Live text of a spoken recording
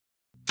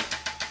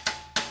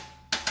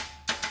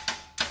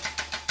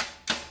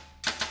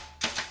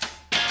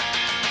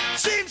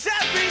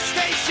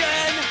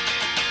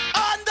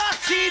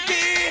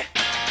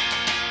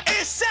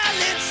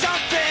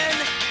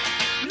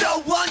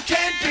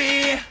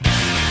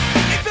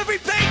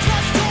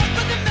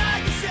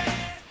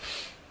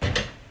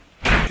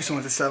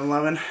just went to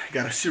 7-Eleven,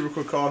 got a super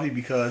quick coffee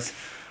because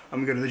I'm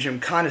gonna go to the gym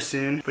kind of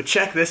soon. But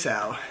check this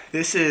out.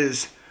 This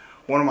is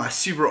one of my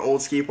super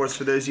old skateboards.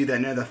 For those of you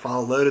that know that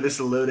follow Loda, this is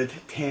a Loda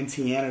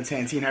Tantian or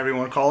Tantine, however you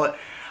want to call it.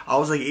 I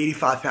was like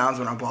 85 pounds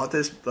when I bought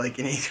this, like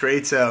in 8th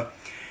grade, so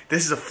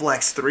this is a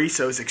Flex 3,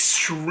 so it's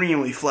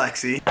extremely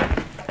flexy.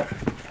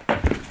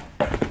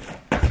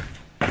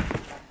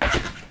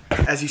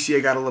 As you see, I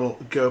got a little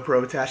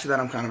GoPro attached to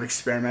that. I'm kind of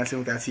experimenting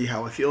with that, see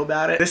how I feel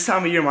about it. This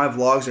time of year, my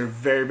vlogs are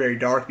very, very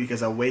dark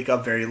because I wake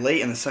up very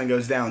late and the sun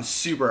goes down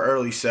super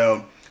early,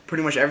 so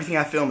pretty much everything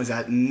I film is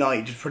at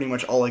night, just pretty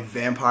much all like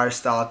vampire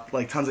style,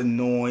 like tons of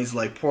noise,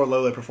 like poor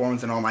low light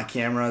performance on all my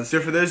cameras. So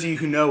for those of you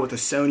who know what the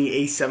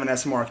Sony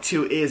a7S Mark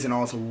II is and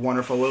all its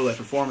wonderful low light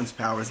performance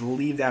powers,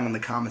 leave down in the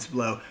comments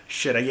below,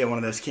 should I get one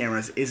of those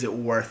cameras? Is it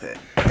worth it?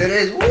 It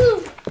is,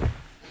 woo!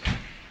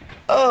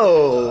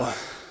 Oh,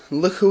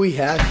 look who we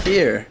have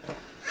here.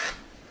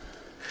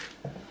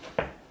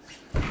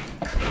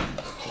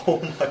 Oh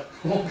my.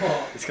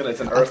 It's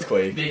an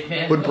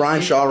earthquake. Would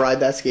Brian Shaw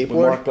ride that skateboard?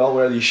 Would Mark Bell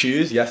wear these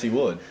shoes? Yes, he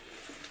would.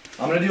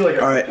 I'm gonna do like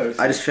a Alright,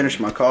 I just finished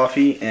my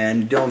coffee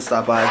and Dylan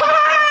stopped by.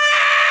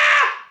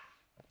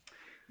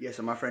 Yeah,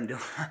 so my friend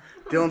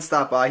Dylan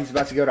stopped by. He's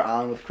about to go to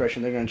Island with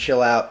Christian. They're gonna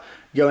chill out,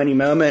 go any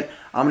moment.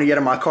 I'm gonna get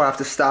in my car. I have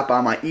to stop by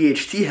my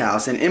EHT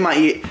house, and in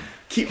my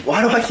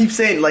why do I keep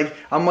saying, like,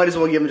 I might as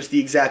well give him just the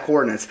exact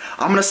coordinates.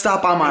 I'm gonna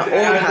stop by my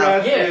old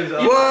house.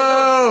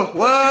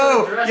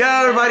 Whoa!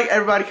 Yo,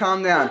 everybody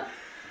calm down.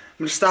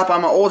 I'm gonna stop by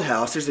my old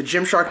house. There's the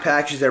Gymshark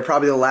packages. They're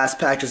probably the last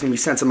packages gonna be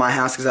sent to my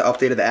house because I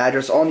updated the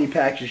address. All new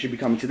packages should be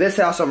coming to this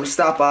house. So I'm gonna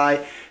stop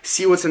by,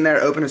 see what's in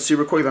there, open it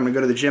super quick. I'm gonna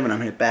go to the gym and I'm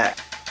gonna hit back.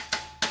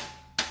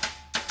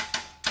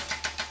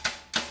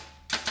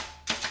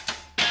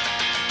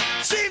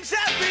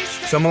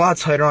 So I'm a lot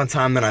tighter on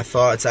time than I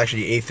thought. It's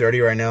actually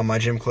 8:30 right now. My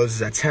gym closes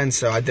at 10,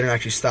 so I didn't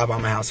actually stop by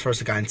my house first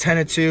like I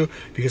intended to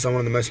because I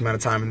wanted the most amount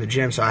of time in the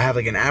gym. So I have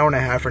like an hour and a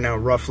half right now,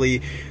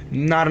 roughly.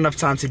 Not enough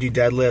time to do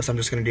deadlifts. I'm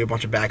just gonna do a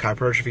bunch of back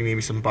hypertrophy,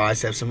 maybe some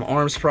biceps, some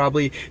arms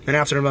probably. Then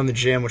after I'm done the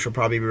gym, which will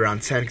probably be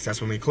around 10 because that's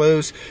when we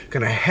close,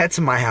 gonna head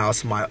to my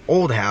house, my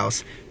old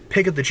house,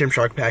 pick up the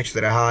Gymshark package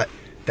that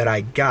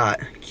I got.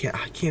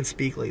 I can't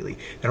speak lately.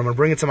 Then I'm gonna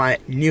bring it to my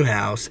new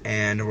house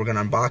and we're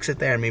gonna unbox it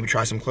there and maybe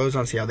try some clothes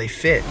on, see how they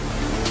fit.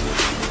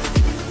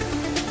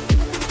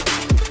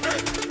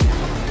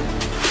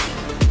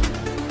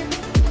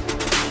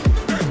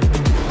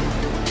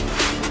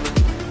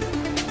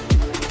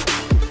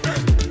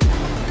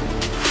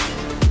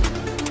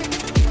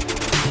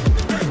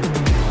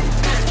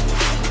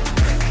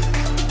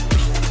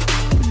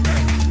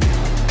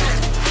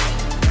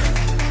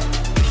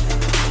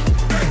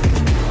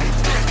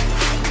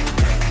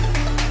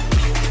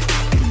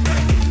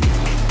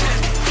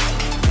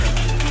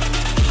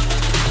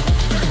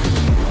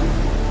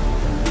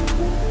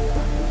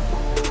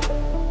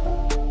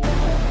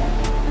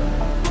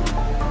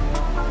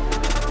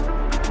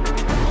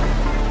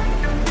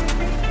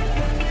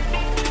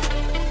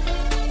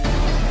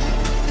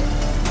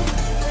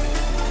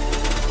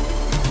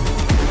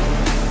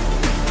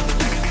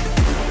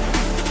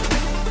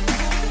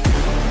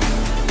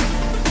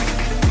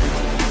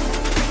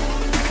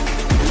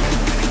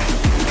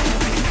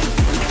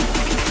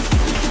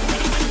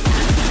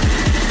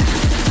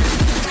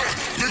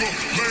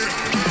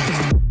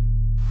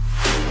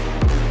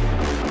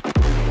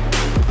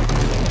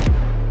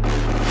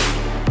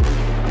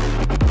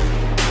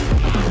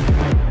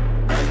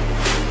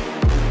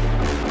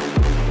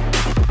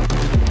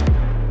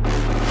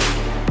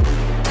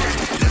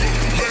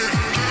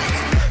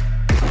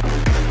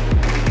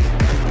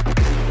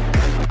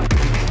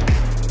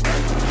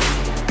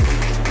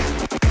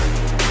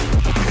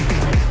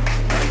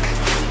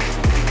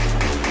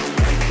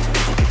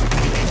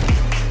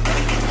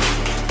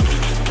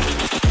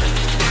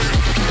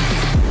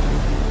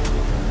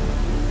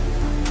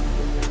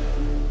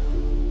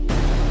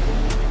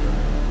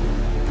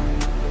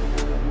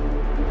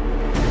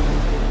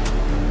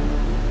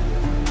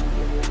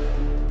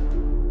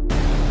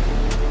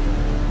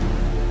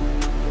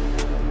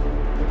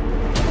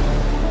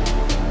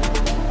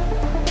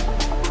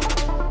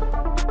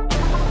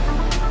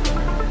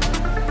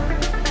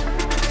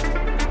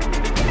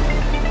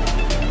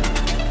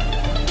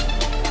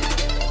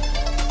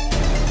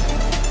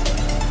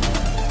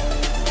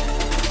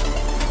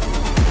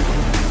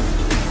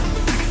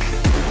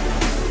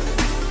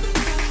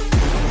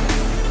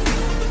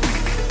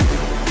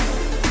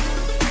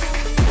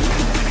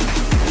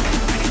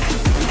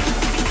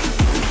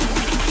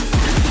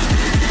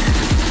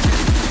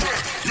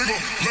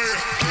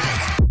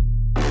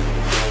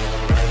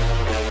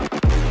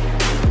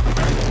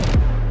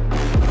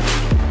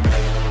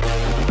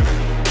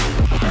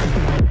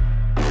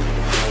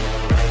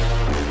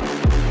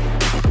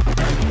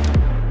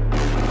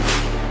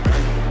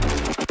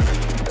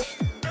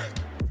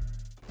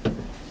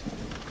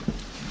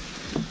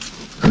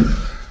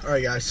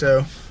 Alright guys,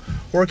 so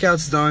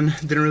workout's done.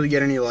 Didn't really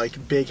get any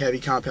like big heavy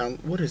compound.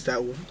 What is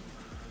that?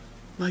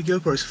 My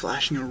GoPro's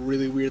flashing a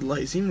really weird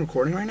light. Is it even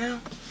recording right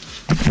now?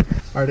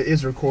 Alright, it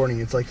is recording.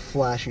 It's like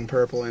flashing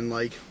purple and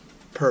like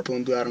purple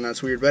and blue. I don't know,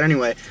 it's weird. But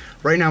anyway,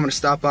 right now I'm gonna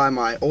stop by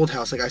my old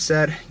house, like I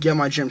said, get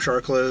my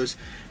Gymshark clothes,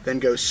 then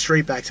go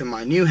straight back to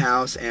my new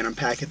house and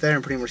unpack it there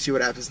and pretty much see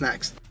what happens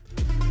next.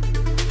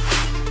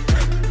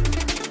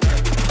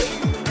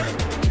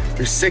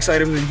 There's 6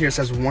 items in here. It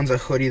says one's a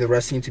hoodie, the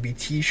rest seem to be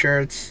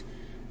t-shirts,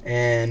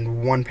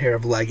 and 1 pair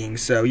of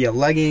leggings. So yeah,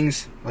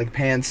 leggings, like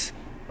pants,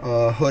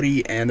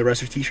 hoodie, and the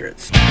rest are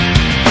t-shirts.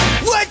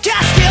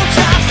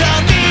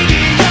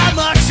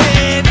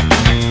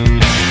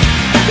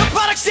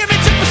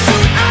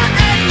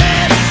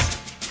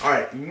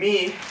 Alright,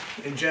 me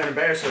and Jen and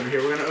Barris over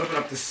here, we're going to open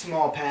up this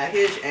small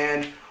package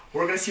and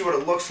we're going to see what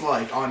it looks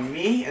like on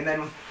me, and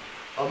then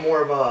a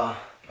more of a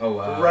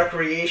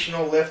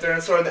recreational lifter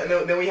and sort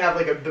of, then we have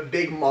like a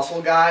big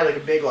muscle guy, like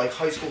a big like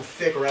high school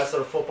thick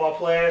wrestler, football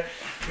player.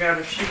 We're going to have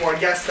a few more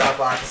guests stop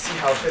by to see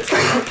how it fits on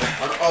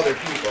other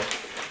people.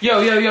 Yo.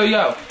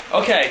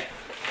 Okay.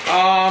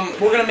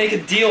 We're gonna make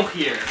a deal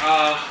here.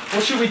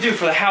 What should we do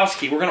for the house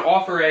key? We're gonna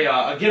offer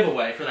a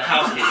giveaway for the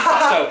house key.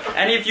 So,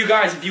 any of you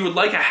guys, if you would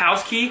like a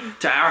house key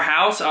to our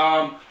house,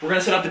 we're gonna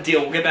set up a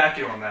deal. We'll get back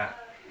to you on that.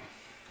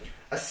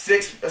 A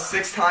six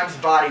times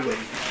body weight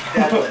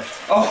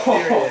deadlift. Oh.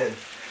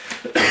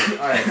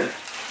 Alright.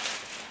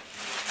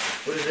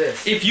 What is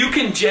this? If you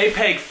can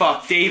JPEG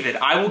fuck David,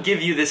 I will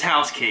give you this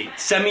house key.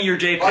 Send me your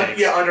JPEGs.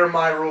 Yeah, under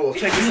my rules.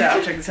 Check this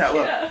out. Check this out.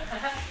 Look.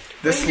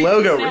 This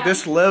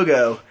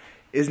logo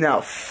is now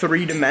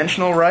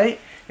 3-dimensional, right?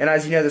 And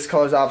as you know, this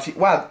color is obviously...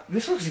 Wow,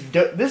 this is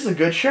a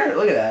good shirt.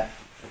 Look at that.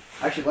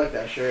 I actually like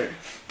that shirt.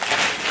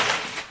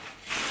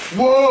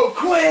 Whoa,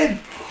 Quinn!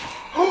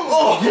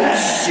 Oh, yeah.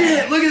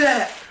 Shit, look at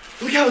that.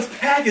 Look how it's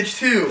packaged,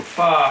 too.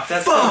 Fuck,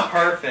 that's so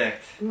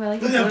perfect. Ooh, I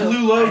like Look at that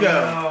blue logo.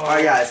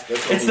 Alright, guys.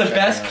 It's the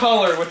best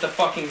color with the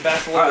fucking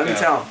best logo. Alright, let me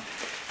tell him.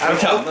 Let me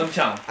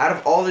tell him. Out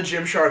of all the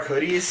Gymshark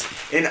hoodies,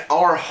 in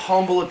our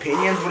humble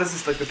opinions, what is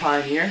this, like the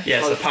Pioneer?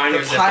 Yes, the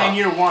Pioneer. The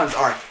Pioneer ones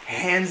are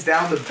hands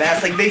down the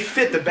best. Like, they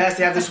fit the best.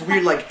 They have this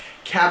weird, like,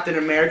 Captain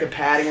America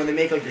padding when they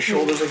make, like, the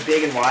shoulders look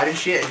big and wide and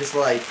shit. And just,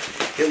 like,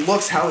 it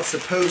looks how it's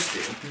supposed to.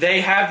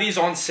 They have these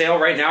on sale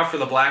right now for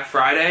the Black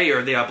Friday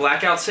or the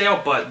blackout sale,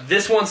 but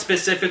this one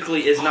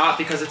specifically is not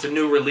because it's a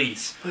new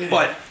release.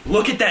 But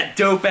look at that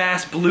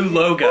dope-ass blue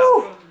logo.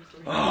 Woo.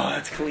 Oh,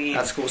 that's clean.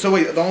 That's cool. So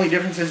wait, the only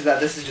difference is that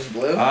this is just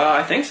blue?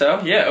 I think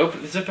so. Yeah,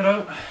 zip it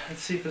up.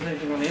 Let's see if there's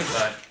anything on the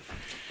inside.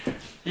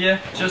 Yeah,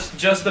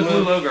 just the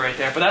blue logo right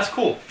there, but that's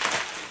cool.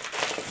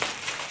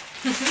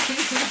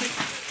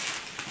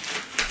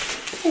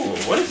 Ooh,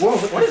 what is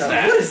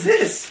that? What is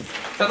this? Is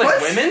that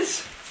like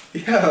women's?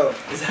 Yo.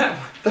 Is that...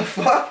 The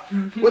fuck?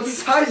 What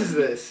size is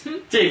this?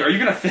 Dave, are you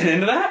gonna fit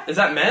into that? Is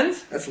that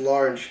men's? That's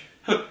large.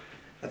 I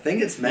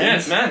think it's men's. Yeah,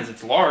 it's men's.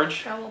 It's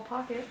large. Got a little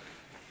pocket.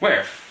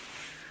 Where?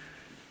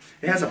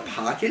 It has a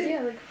pocket?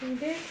 Yeah, like pretty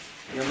big.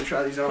 Yeah, I'm gonna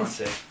try these on. Let's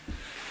see.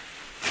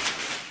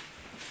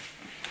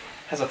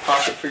 Has a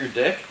pocket for your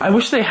dick. I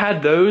wish they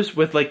had those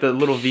with like the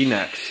little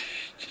V-necks.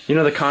 You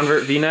know the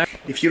Convert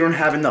V-neck? If you don't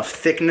have enough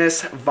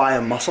thickness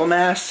via muscle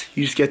mass,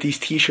 you just get these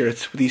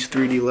t-shirts with these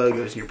 3D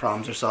logos and your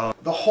problems are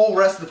solved. The whole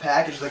rest of the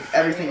package, like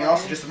everything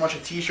else, is just a bunch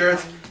of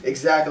t-shirts,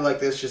 exactly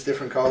like this, just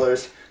different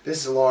colors. This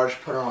is a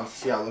large, put it on,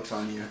 see how it looks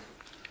on you.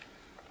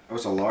 Oh,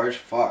 it's a large?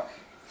 Fuck.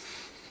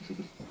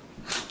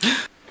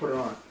 Put it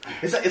on.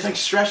 It's like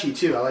stretchy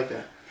too, I like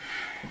that.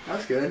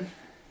 That's good.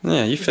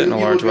 Yeah, you fit in a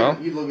large well.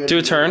 Do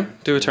a turn.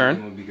 Do a That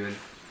turn. would be good.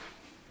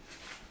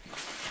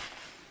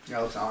 Yeah,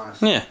 it looks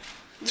honest. Yeah.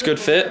 It's a good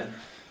fit.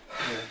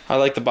 I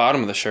like the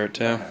bottom of the shirt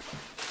too.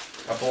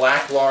 A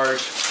black large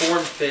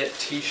form-fit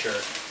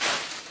t-shirt.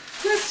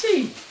 Let's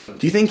see.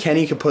 Do you think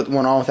Kenny could put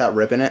one on without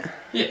ripping it?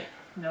 Yeah.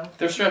 No.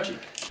 They're stretchy.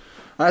 Oh,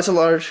 that's a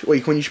large.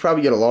 Wait, Quinn, you should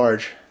probably get a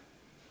large.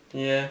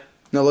 Yeah.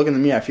 No, looking at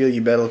me, I feel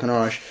you better looking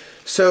large.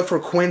 So for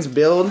Quinn's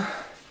build,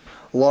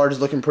 large is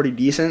looking pretty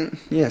decent.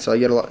 Yeah, so I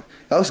get a lot.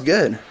 That looks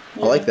good.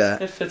 Yeah, I like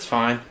that. It fits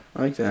fine.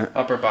 I like that.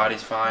 Upper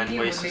body's fine.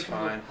 Waist is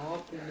fine.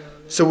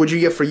 So would you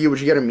get for you? Would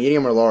you get a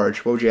medium or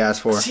large? What would you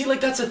ask for? See, like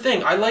that's the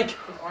thing. I like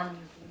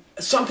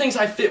some things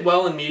I fit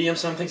well in medium.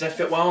 Some things I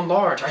fit well in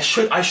large. I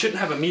shouldn't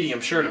have a medium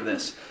shirt of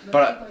this,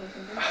 but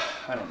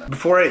I don't know.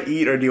 Before I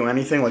eat or do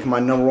anything, like my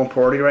number one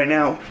priority right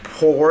now, is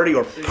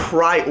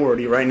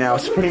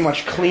to pretty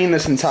much clean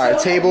this entire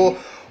table,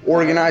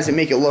 organize it,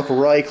 make it look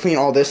right, clean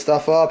all this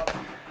stuff up,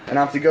 and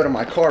I have to go to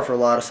my car for a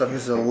lot of stuff.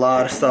 There's a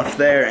lot of stuff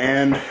there,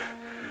 and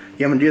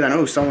yeah, I'm gonna do that.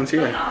 Oh, someone's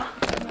here.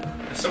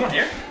 Is someone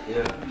here?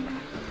 Yeah.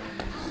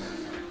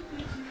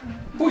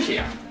 Who's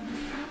here?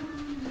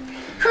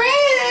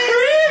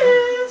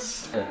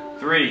 Chris!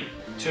 3,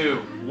 2,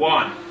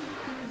 1.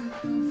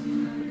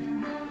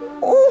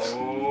 Oh.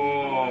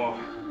 Oh.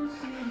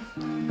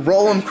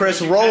 Roll him,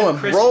 Chris. Roll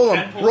him. Roll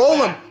him.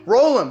 Roll him.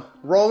 Roll him.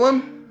 Roll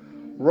him.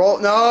 Roll.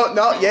 No.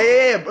 No.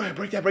 Yeah.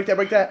 Break that. Break that.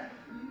 Break that.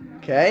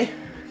 Okay.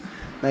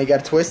 Now you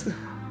gotta twist it.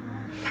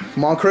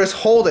 Come on, Chris.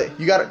 Hold it.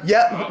 You gotta.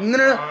 Yeah.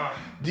 No.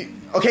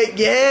 Okay.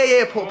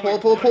 Yeah. Pull it.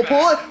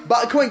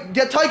 But come on.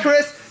 Get tight,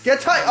 Chris. Get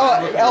tight.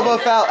 Oh, elbow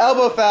foul.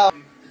 Elbow foul.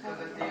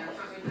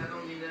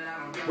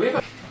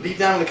 Leave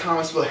down in the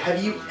comments below,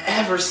 have you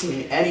ever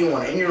seen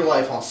anyone in your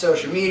life on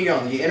social media,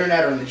 on the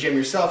internet, or in the gym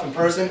yourself in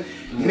person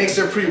mix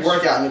their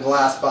pre-workout in a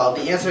glass bottle?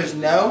 The answer is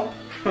no,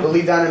 but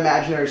leave down an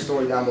imaginary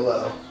story down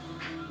below.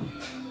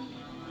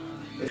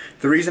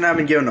 The reason I've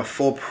been given a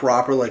full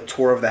proper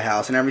tour of the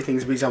house and everything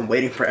is because I'm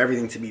waiting for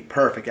everything to be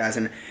perfect, guys.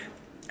 And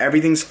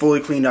everything's fully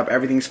cleaned up,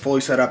 everything's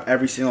fully set up,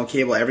 every single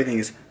cable, everything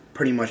is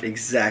pretty much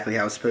exactly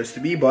how it's supposed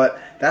to be,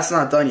 but that's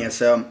not done yet.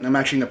 So I'm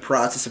actually in the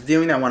process of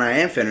doing that. When I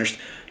am finished,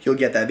 you'll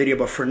get that video.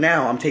 But for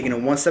now, I'm taking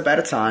it one step at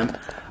a time.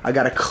 I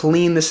gotta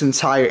clean this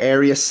entire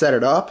area, set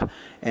it up,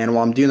 and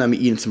while I'm doing that, I'm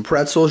eating some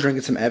pretzels,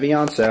 drinking some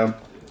Evian, so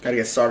gotta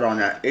get started on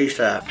that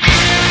ASAP.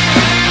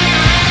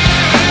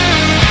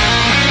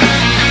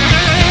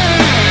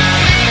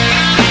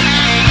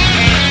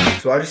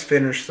 So I just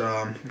finished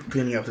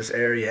cleaning up this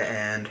area,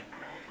 and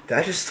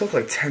that just took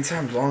like 10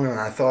 times longer than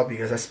I thought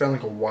because I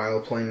spent a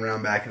while playing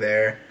around back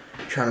there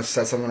trying to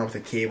set something up with the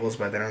cables,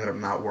 but that ended up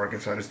not working,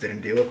 so I just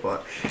didn't do it.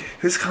 But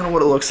this is kind of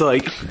what it looks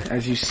like.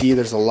 As you see,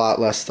 there's a lot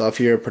less stuff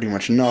here, pretty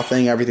much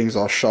nothing. Everything's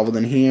all shoveled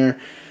in here.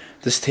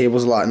 This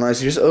table's a lot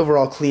nicer, just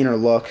overall cleaner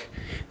look.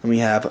 And we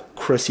have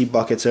Chrissy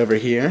buckets over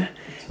here,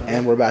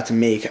 and we're about to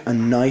make a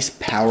nice,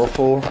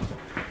 powerful,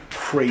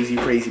 crazy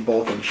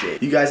bulking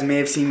shake. You guys may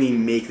have seen me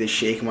make this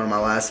shake in one of my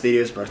last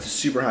videos, but it's a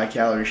super high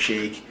calorie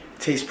shake. It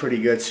tastes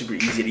pretty good, super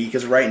easy to eat,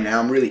 because right now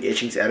I'm really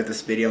itching to edit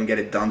this video and get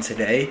it done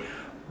today.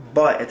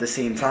 But at the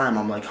same time,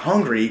 I'm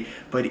hungry,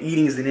 but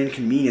eating is an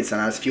inconvenience,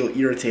 and I just feel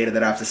irritated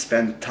that I have to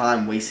spend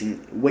time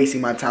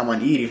wasting my time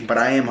on eating, but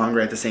I am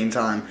hungry at the same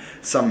time.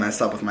 Something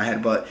messed up with my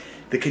head, but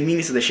the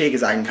convenience of the shake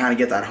is I can kind of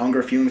get that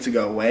hunger feeling to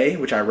go away,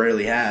 which I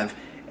rarely have,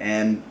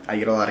 and I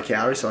get a lot of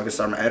calories, so I can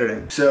start my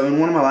editing. So in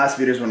one of my last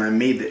videos when I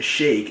made this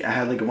shake, I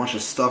had a bunch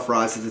of stuff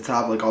rise at the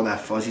top, all that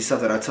fuzzy stuff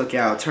that I took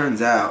out.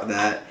 Turns out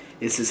that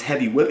it's this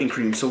heavy whipping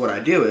cream, so what I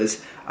do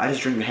is I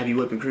just drink the heavy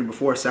whipping cream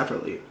before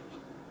separately.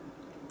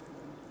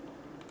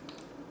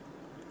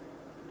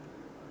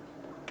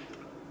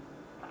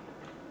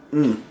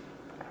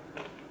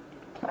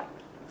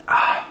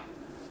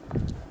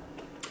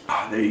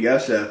 There you go.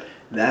 So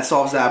that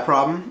solves that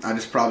problem. I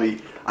just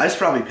probably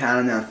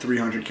pounded down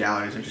 300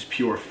 calories of just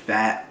pure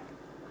fat,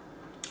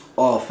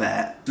 all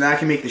fat. So now I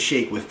can make the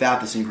shake without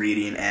this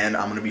ingredient, and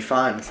I'm gonna be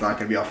fine. It's not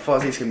gonna be all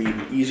fuzzy. It's gonna be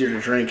even easier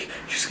to drink.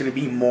 It's just gonna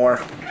be more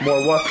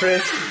what,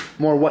 Chris?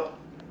 More what?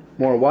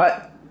 More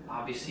what?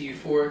 Obviously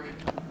euphoric.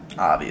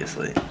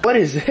 Obviously. What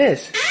is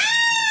this?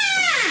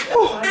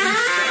 Oh.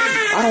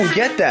 I don't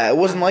get that. It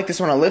wasn't like this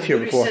when I lived here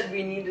before. You said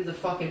we needed to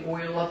fucking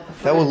oil up the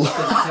fridge.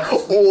 That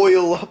would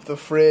oil up the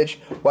fridge.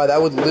 Wow,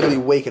 that would literally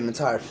wake an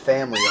entire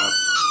family up.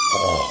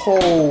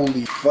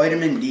 Holy.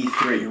 Vitamin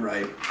D3,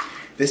 right?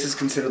 This is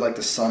considered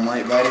the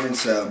sunlight vitamin,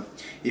 so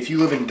if you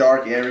live in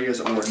dark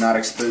areas or not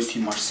exposed to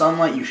much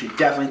sunlight, you should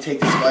definitely take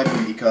this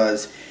vitamin,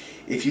 because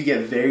if you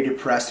get very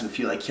depressed and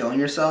feel like killing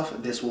yourself,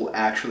 this will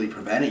actually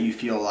prevent it. You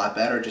feel a lot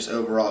better. Just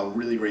overall, a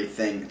really great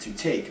thing to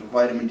take.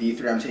 Vitamin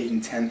D3, I'm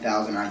taking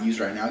 10,000 IUs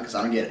right now because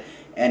I don't get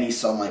any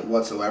sunlight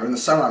whatsoever. In the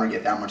summer, I don't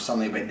get that much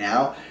sunlight, but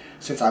now,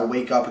 since I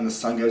wake up and the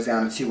sun goes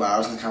down in 2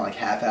 hours and it's kind of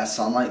half-ass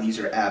sunlight, these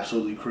are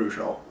absolutely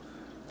crucial.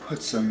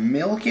 Put some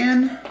milk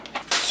in,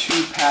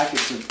 2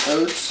 packets of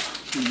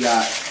oats. We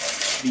got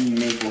the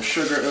maple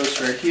sugar oats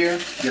right here.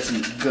 Get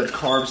some good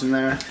carbs in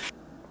there.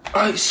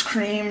 Ice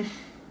cream.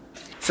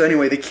 So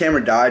anyway, the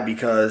camera died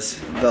because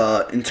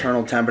the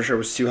internal temperature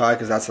was too high,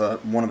 because that's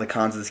one of the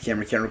cons of this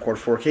camera. You can't record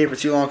 4K for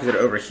too long because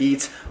it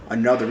overheats.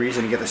 Another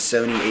reason to get the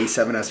Sony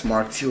a7S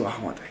Mark II. I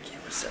want that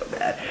camera so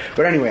bad.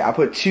 But anyway, I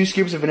put 2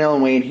 scoops of vanilla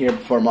whey in here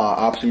for my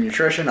Optimum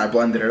Nutrition. I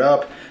blended it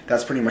up.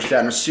 That's pretty much that.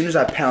 And as soon as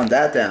I pound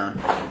that down,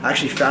 I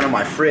actually found in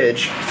my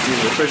fridge, through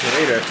the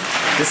refrigerator,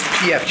 this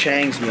P.F.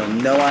 Chang's meal.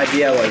 No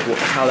idea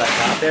how that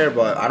got there,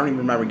 but I don't even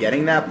remember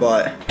getting that,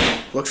 but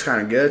looks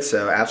kind of good.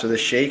 So after this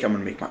shake, I'm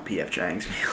going to make my P.F. Chang's meal.